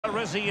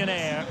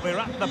Parisian-Air. We're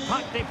at the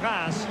Parc des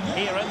Princes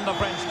here in the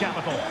French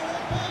capital.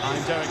 I'm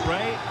Derek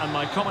Ray, and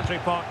my commentary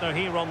partner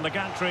here on the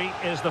gantry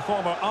is the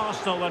former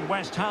Arsenal and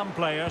West Ham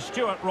player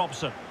Stuart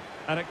Robson.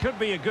 And it could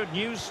be a good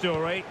news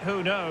story,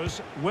 who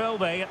knows? Will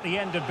they, at the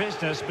end of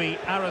business, be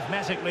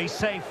arithmetically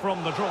safe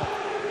from the draw?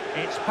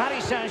 It's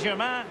Paris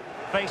Saint-Germain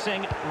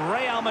facing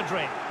Real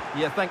Madrid.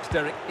 Yeah, thanks,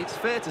 Derek. It's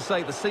fair to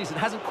say the season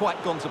hasn't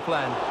quite gone to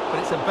plan, but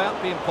it's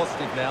about being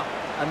positive now.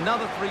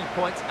 Another 3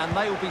 points, and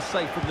they will be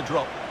safe from the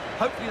drop.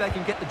 Hopefully they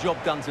can get the job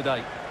done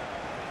today.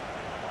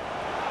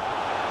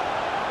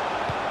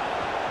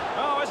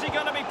 Oh, is he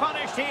going to be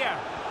punished here?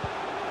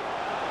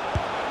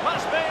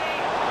 Must be!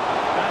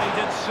 And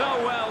he did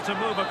so well to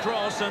move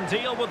across and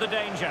deal with the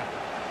danger.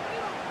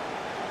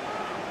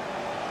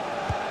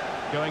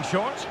 Going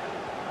short.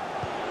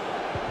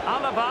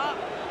 Alaba.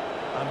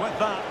 And with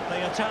that,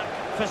 the attack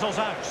fizzles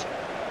out.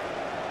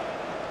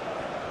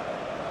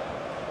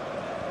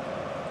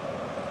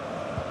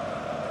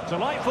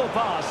 Delightful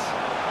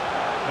pass.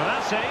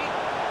 Verratti.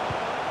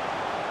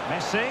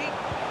 Messi.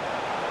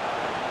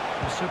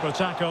 A super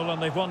tackle,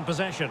 and they've won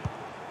possession.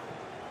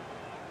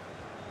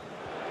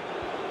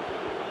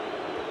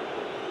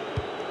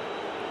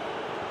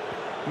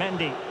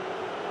 Mendy.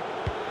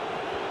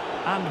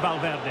 And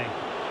Valverde.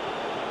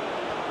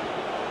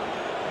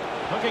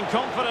 Looking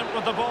confident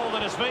with the ball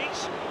at his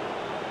feet.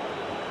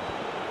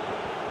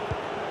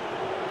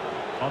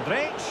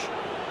 Modric.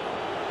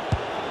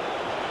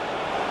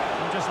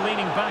 And just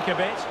leaning back a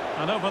bit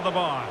and over the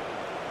bar.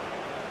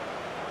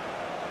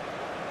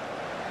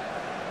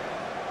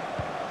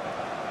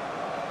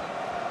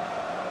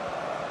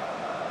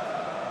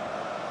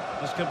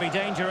 This could be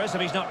dangerous if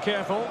he's not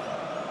careful.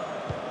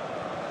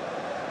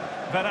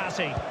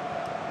 Verratti.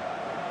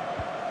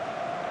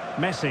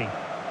 Messi.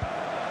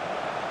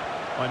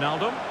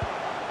 Wijnaldum.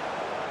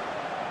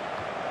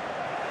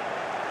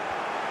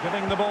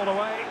 Giving the ball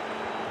away.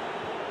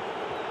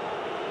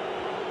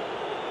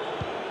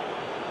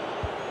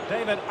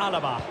 David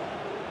Alaba.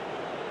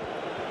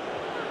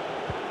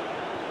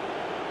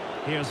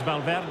 Here's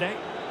Valverde.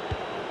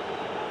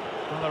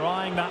 Well, they're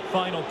eyeing that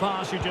final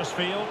pass, you just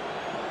feel.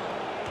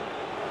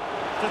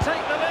 To take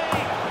the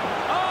lead.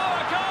 Oh,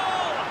 a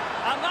goal!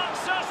 And that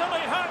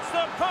certainly hurts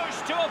the push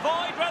to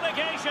avoid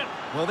relegation.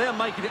 Well, they're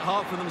making it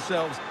hard for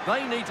themselves.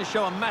 They need to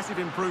show a massive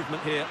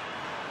improvement here.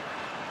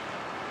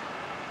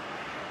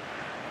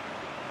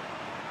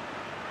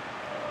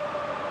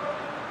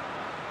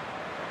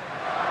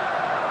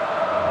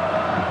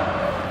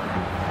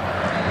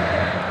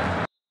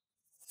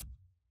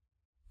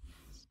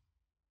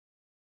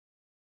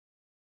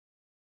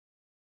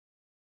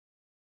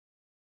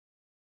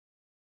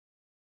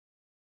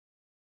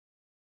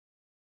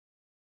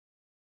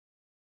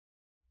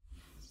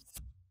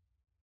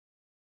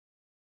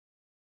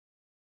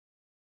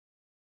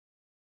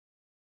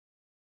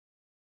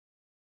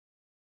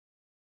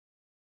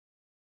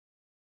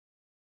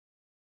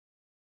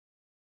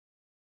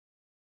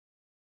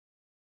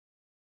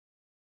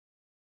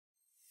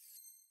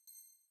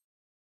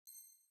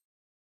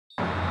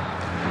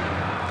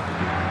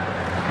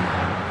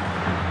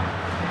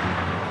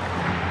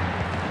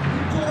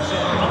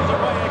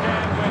 Underway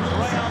again with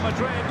Real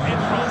Madrid in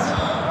front.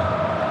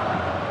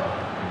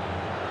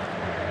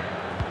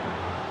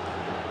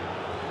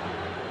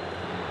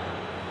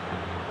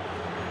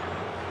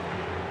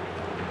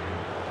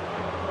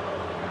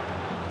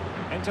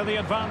 Into the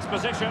advanced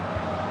position.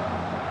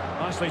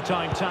 Nicely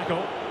timed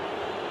tackle.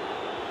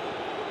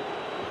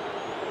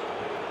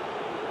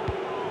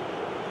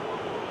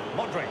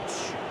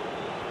 Modric.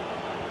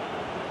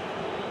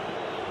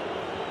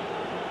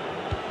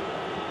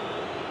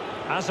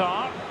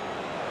 Hazard.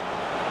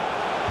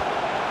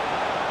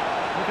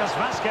 Lucas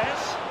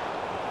Vazquez.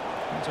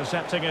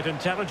 Intercepting it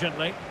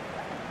intelligently.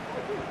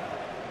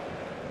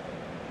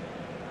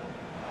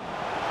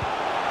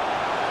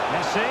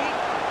 Messi.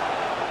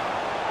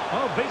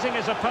 Oh, beating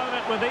his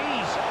opponent with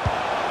ease.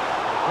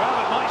 Well,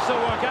 it might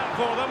still work out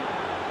for them.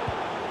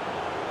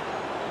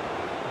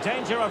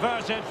 Danger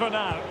averted for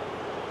now.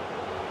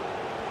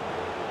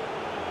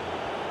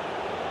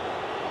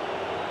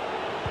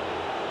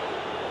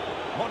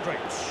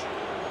 Modric.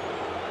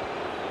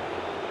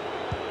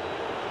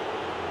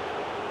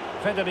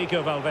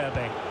 Federico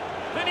Valverde.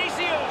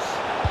 Vinicius!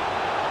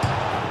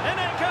 In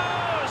it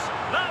goes!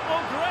 That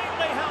will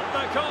greatly help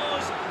the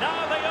cause.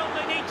 Now they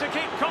only need to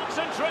keep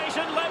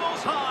concentration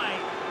levels high.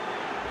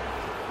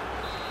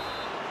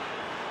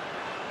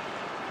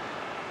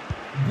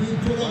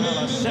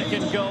 Well, a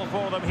second goal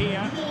for them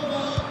here.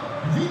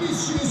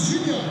 Vinicius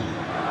Junior.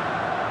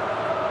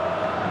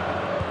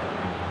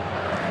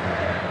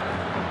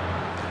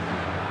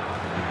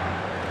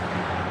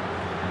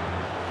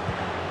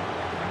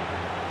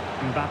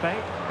 Mbappe.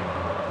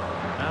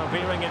 Now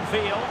veering in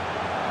field.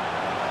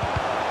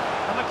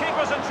 And the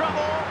keeper's in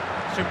trouble.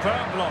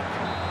 Superb block.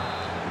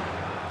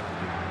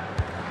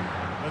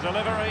 The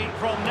delivery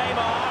from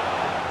Neymar.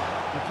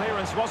 The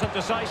clearance wasn't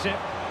decisive.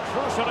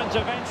 Crucial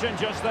intervention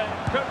just there.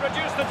 Could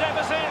reduce the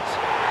deficit.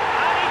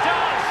 And he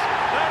does!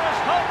 There is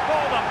hope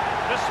for them.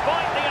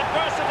 Despite the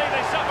adversity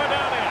they suffered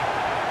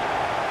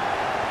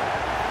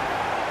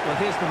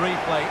here's the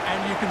replay, and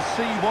you can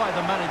see why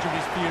the manager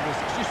is furious.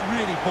 It's just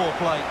really poor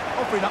play,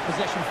 offering up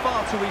possession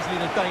far too easily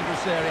in a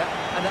dangerous area.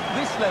 And at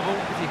this level,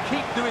 if you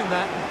keep doing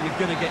that, you're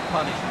going to get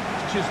punished.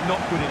 It's just not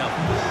good enough.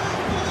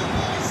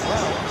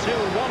 Well,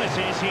 2-1 it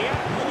is here.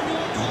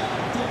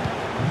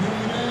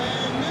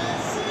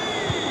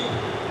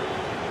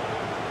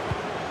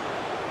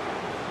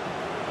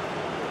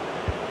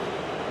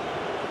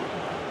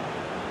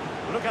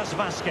 Lucas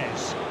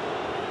Vazquez.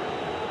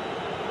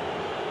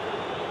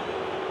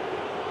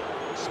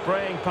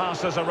 Spraying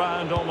passes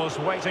around, almost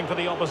waiting for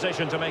the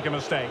opposition to make a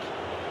mistake.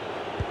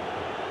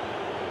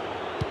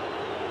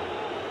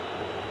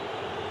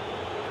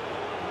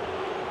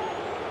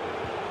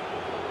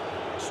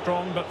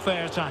 Strong but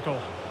fair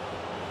tackle.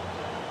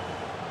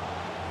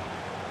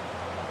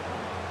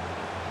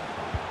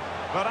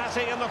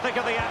 Verratti in the thick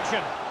of the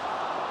action.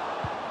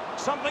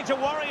 Something to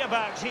worry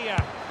about here.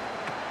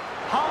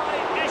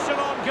 High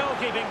echelon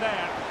goalkeeping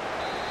there.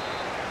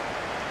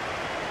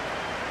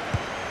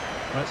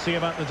 Let's see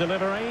about the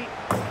delivery.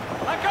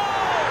 A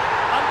goal!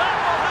 And that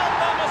will help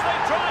them as they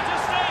try to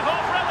stave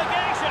off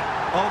relegation.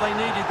 Oh, they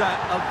needed that.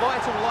 A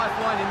vital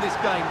lifeline in this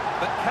game.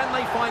 But can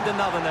they find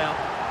another now?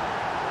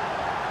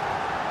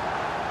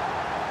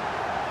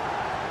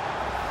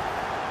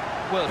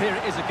 Well, here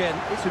it is again.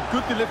 It's a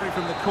good delivery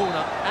from the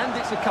corner, and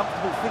it's a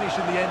comfortable finish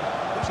in the end,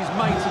 which is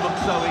made to look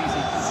so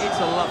easy.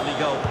 It's a lovely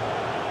goal.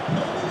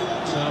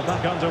 So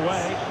back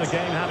underway, the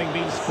game having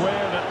been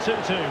squared at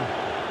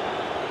 2-2.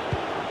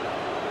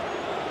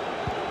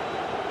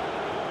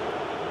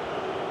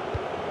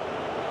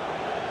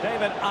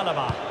 David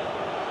Alaba.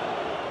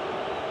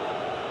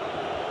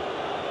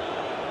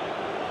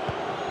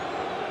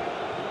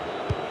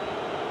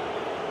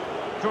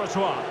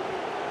 Courtois.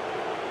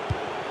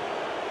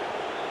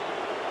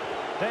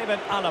 David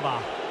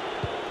Alaba.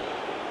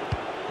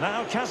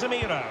 Now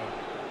Casemiro.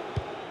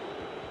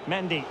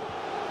 Mendy.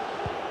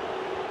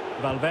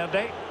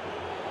 Valverde.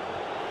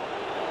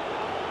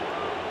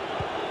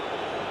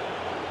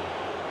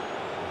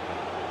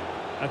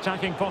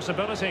 Attacking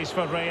possibilities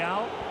for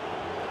Real.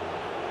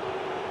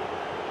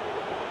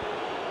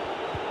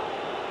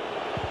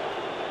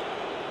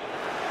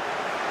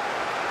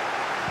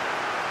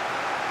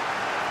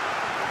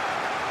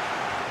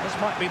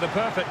 This might be the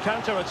perfect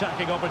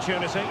counter-attacking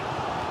opportunity.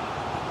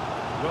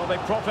 Will they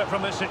profit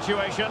from this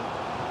situation?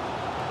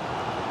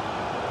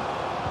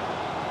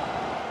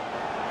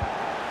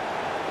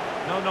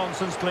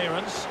 No-nonsense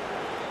clearance.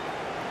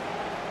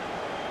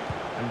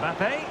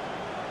 Mbappe.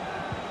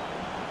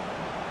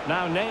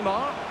 Now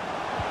Neymar.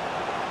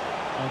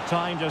 Well,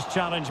 time just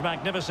challenged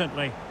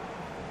magnificently.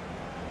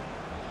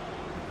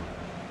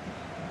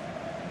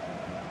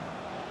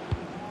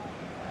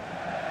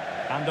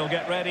 And they'll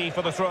get ready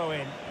for the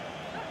throw-in.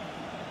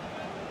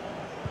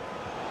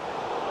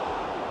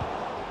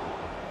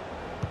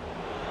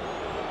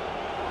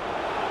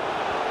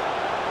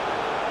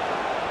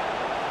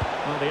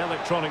 Well, the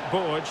electronic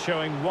board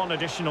showing 1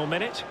 additional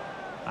minute.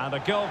 And a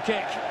goal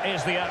kick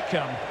is the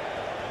outcome.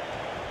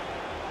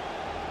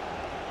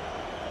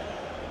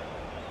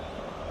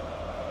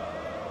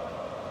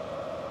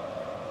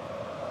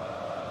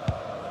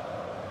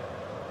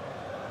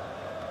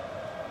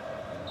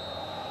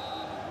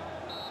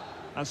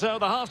 And so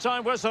the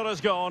half-time whistle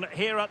has gone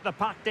here at the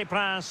Parc des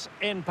Princes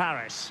in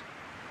Paris.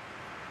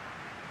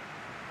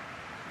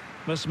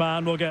 This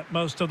man will get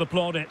most of the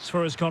plaudits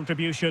for his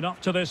contribution up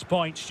to this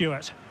point,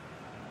 Stuart.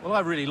 Well,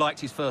 I really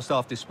liked his first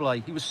half display.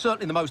 He was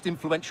certainly the most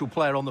influential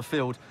player on the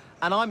field,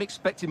 and I'm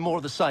expecting more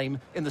of the same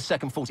in the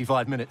second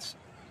 45 minutes.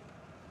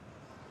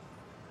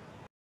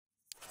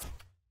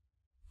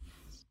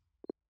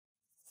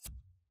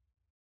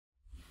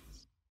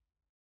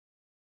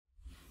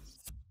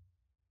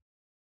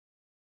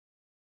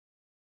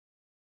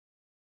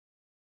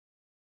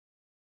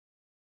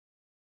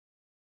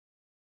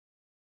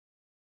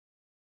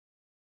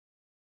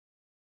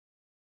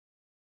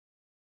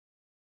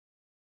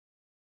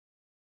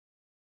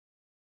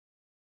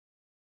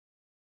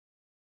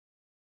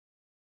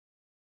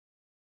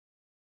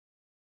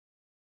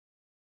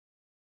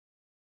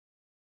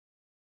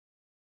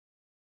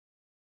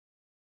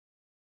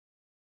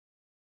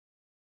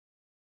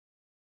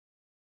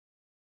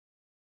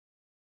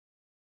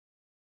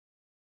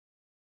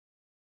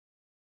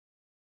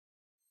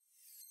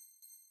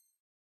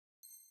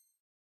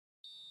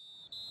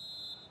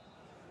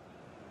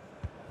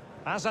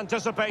 As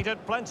anticipated,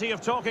 plenty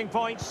of talking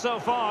points so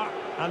far.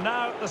 And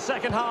now the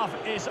second half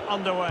is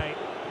underway.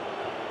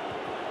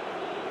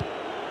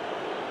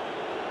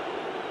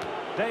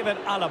 David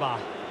Alaba.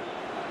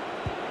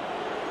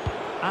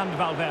 And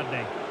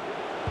Valverde.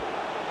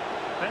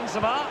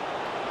 Benzema.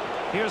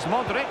 Here's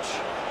Modric.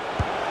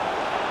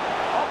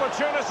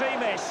 Opportunity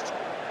missed.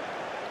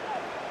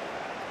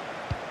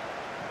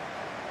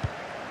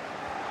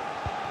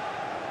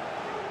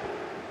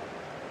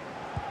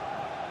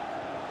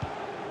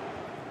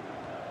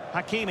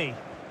 Hakimi.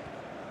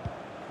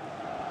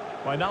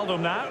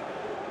 Wijnaldum now.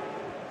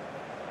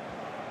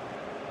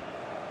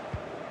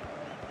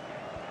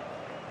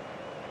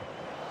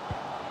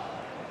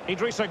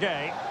 Idrissa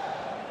Gueye.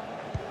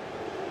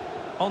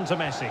 On to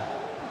Messi.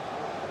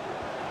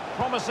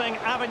 Promising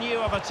avenue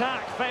of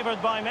attack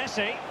favoured by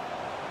Messi.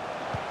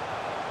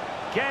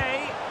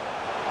 Gay.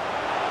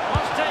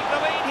 Must take the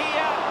lead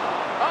here.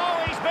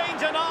 Oh, he's been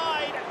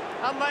denied.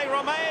 And they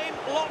remain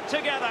locked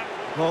together.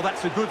 Well,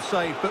 that's a good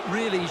save, but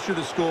really he should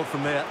have scored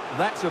from there.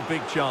 That's a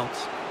big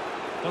chance.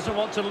 Doesn't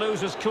want to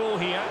lose his cool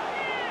here.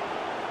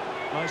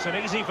 Nice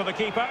and easy for the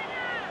keeper.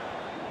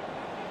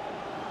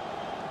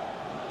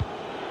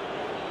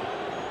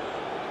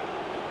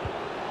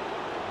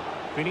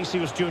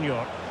 Vinicius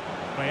Junior.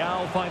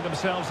 Real find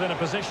themselves in a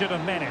position of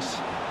menace.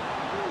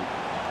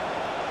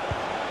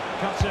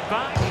 Cuts it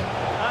back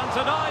and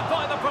denied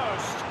by the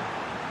post.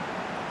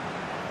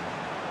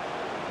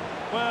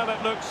 Well,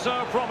 it looked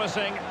so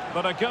promising,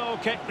 but a goal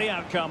kicked the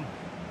outcome.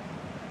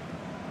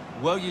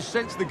 Well, you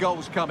sense the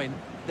goal's coming.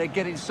 They're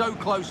getting so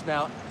close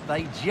now.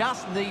 They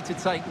just need to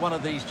take one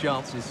of these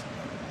chances.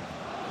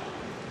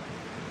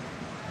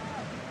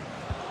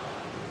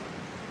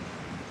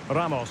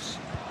 Ramos.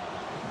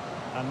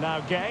 And now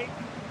Gay.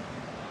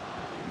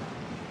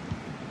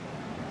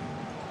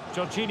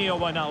 Jorginho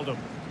Wijnaldum.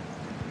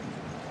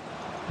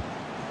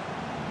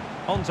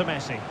 On to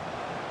Messi.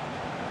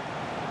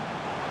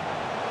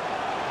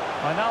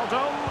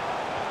 Wijnaldum.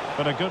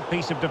 But a good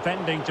piece of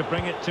defending to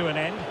bring it to an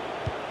end.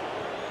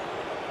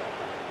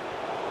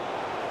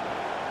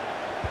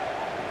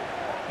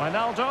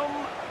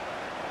 Wijnaldum.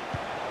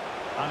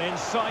 An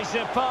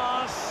incisive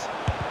pass.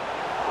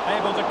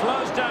 Able to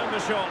close down the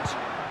shot.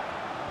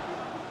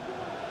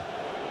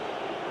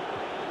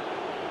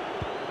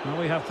 Well,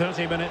 we have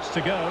 30 minutes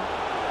to go.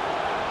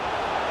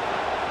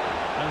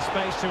 And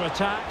space to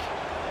attack.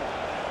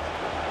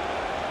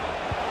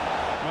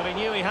 Well, he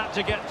knew he had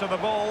to get to the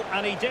ball,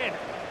 and he did.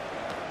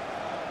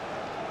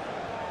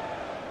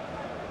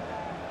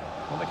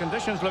 Well, the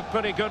conditions look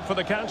pretty good for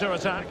the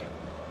counter-attack.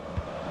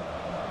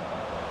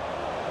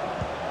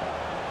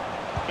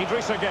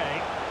 Idrissa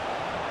Gay.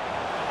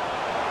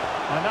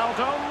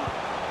 Wijnaldum.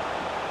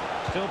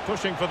 Still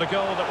pushing for the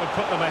goal that would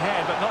put them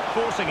ahead, but not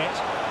forcing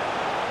it.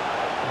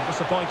 And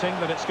disappointing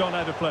that it's gone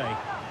out of play.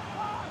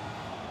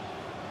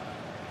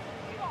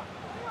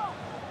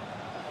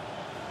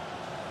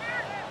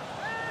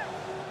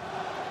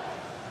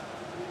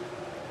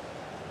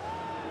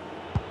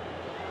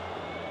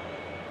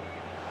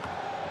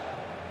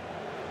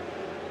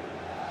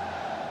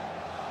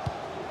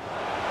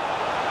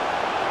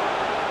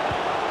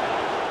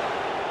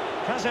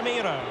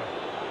 Casemiro.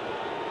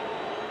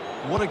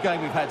 What a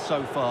game we've had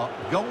so far.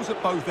 Goals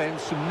at both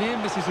ends, some near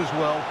misses as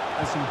well,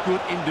 and some good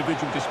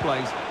individual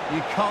displays.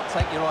 You can't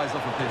take your eyes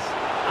off of this.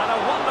 And a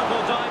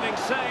wonderful diving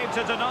save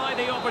to deny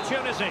the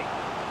opportunity.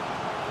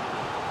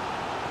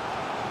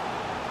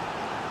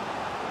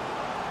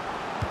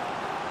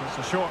 It's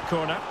a short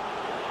corner.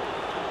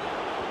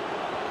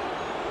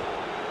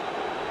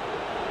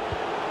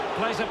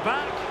 Plays it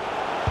back.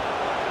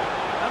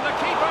 And the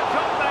keeper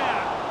caught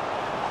there.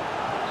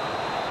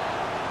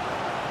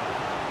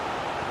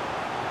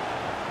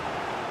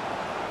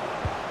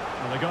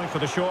 Well, they're going for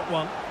the short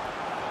one.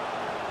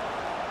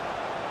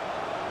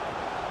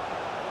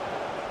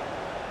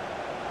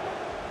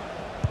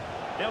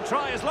 He'll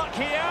try his luck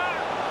here.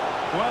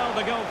 Well,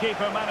 the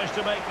goalkeeper managed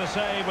to make the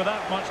save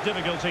without much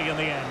difficulty in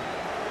the end.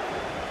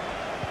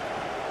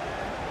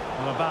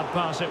 Well, a bad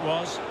pass it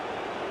was.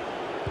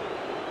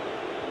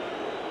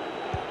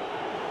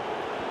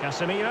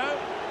 Casemiro.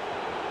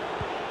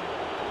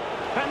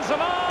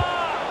 Benzema!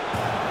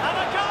 And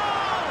a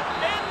goal!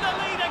 In the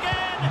lead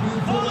again!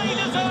 Fully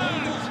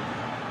deserved!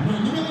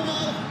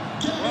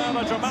 Well,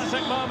 a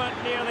dramatic moment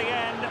near the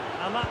end,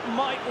 and that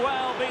might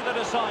well be the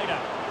decider.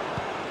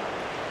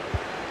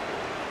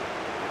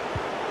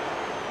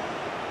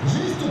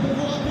 Juste pour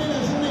vous rappeler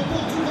la journée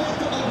porte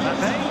ouverte à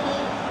Mbappé.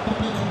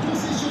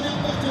 concessionnaire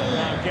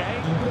partenaire. Okay.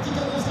 Un petit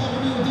annonce à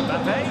remis au départ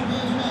Mbappé.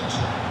 du match.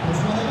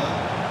 Bonjour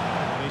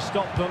là-bas. He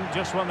stopped them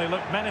just when they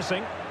looked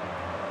menacing.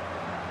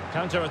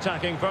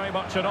 Counter-attacking, very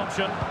much an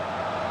option.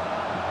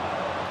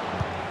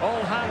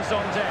 All hands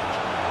on deck.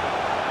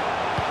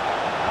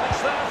 And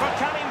it's there for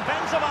Karim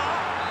Benzema.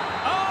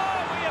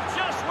 Oh, we have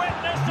just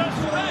witnessed a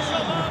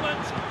special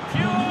moment.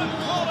 Pure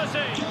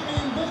quality.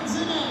 Karim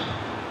Benzema.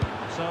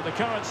 So the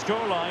current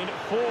scoreline,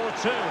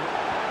 4-2.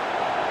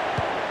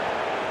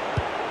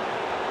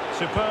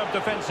 Superb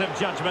defensive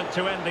judgment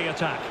to end the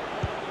attack.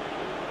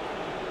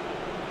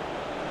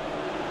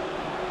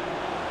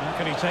 How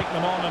can he take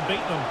them on and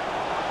beat them?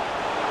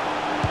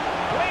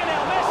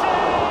 Lionel Messi!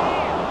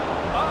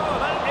 Oh,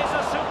 that is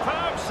a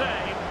superb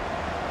save.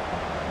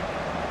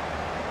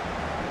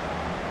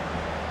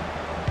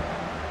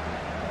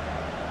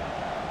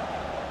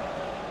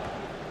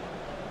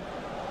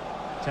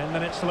 Ten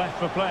minutes left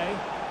for play.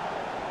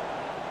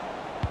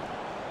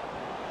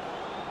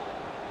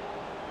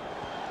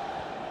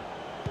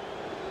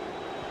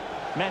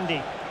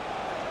 Mendy.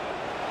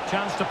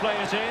 Chance to play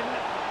it in.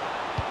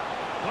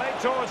 Play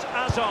towards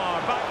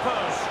Azar, back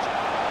post.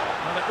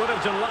 And it would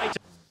have delighted.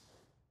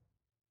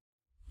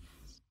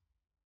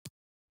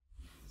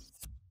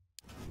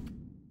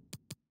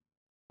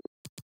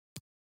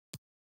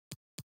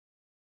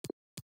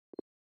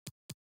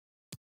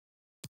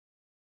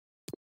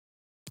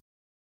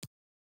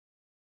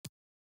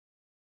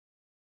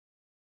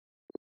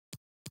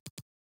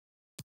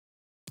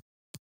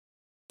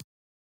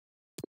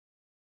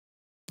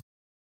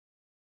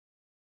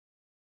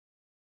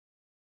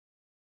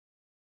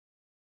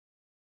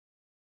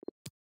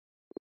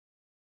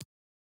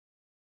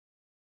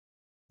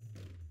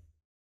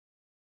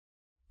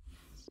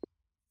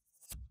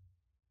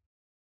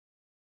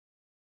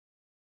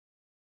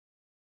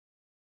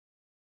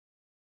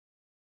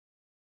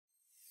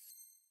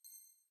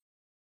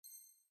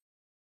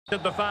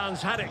 The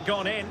fans had it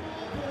gone in.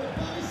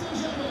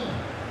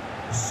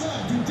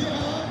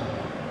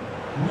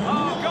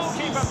 Oh,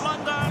 goalkeeper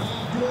blunder.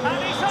 And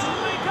he's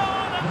only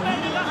gone and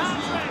made it a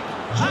hat-trick.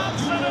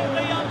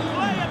 Absolutely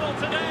unplayable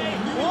today.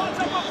 What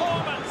a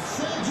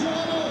performance.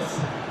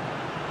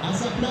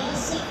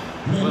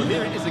 Well,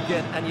 here it is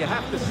again, and you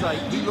have to say,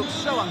 he looks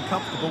so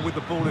uncomfortable with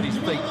the ball at his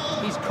feet.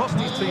 He's cost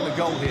his team a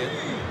goal here.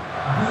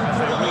 As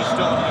they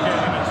restart the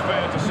game, it's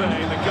fair to say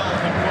the gulf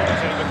in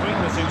quality between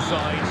the two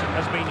sides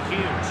has been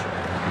huge.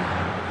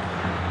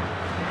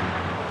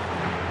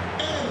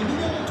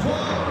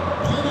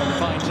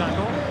 Fine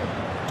tackle.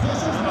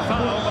 And a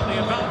foul, but the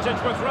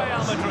advantage with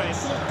Real Madrid.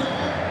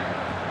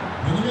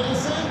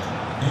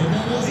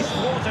 He's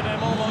thwarted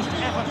him almost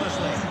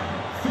effortlessly.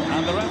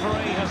 And the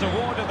referee has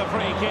awarded the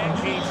free kick.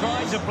 He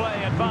tried to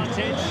play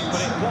advantage,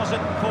 but it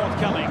wasn't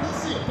forthcoming.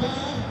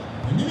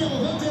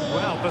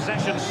 Well,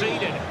 possession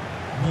ceded.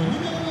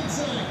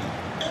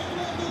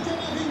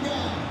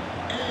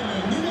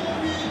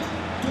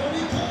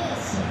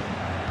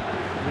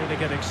 Really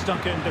getting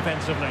stuck in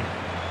defensively.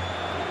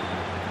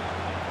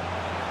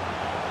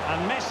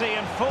 And Messi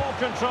in full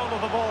control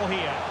of the ball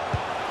here.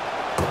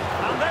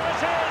 And there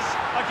it is,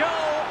 a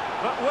goal.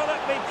 But will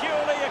it be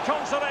purely a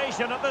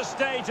consolation at this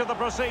stage of the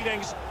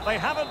proceedings? They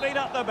haven't been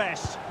at their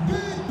best.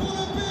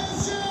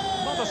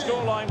 Not a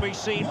scoreline we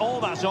see all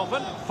that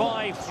often.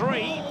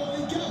 5-3.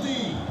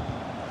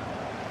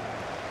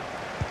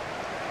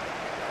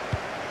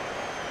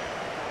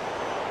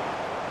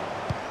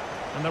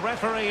 And the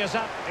referee is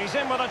up. He's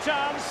in with a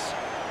chance.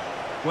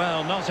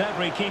 Well, not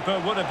every keeper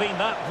would have been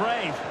that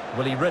brave.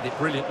 Well, he read it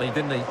brilliantly,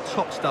 didn't he?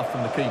 Top stuff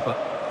from the keeper.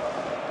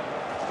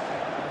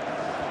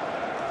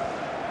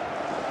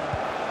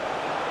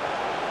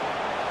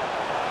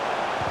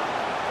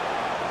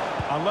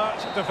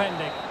 Alert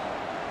defending.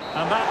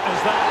 And that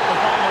is the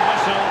final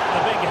whistle.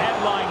 The big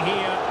headline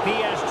here,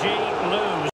 PSG lose.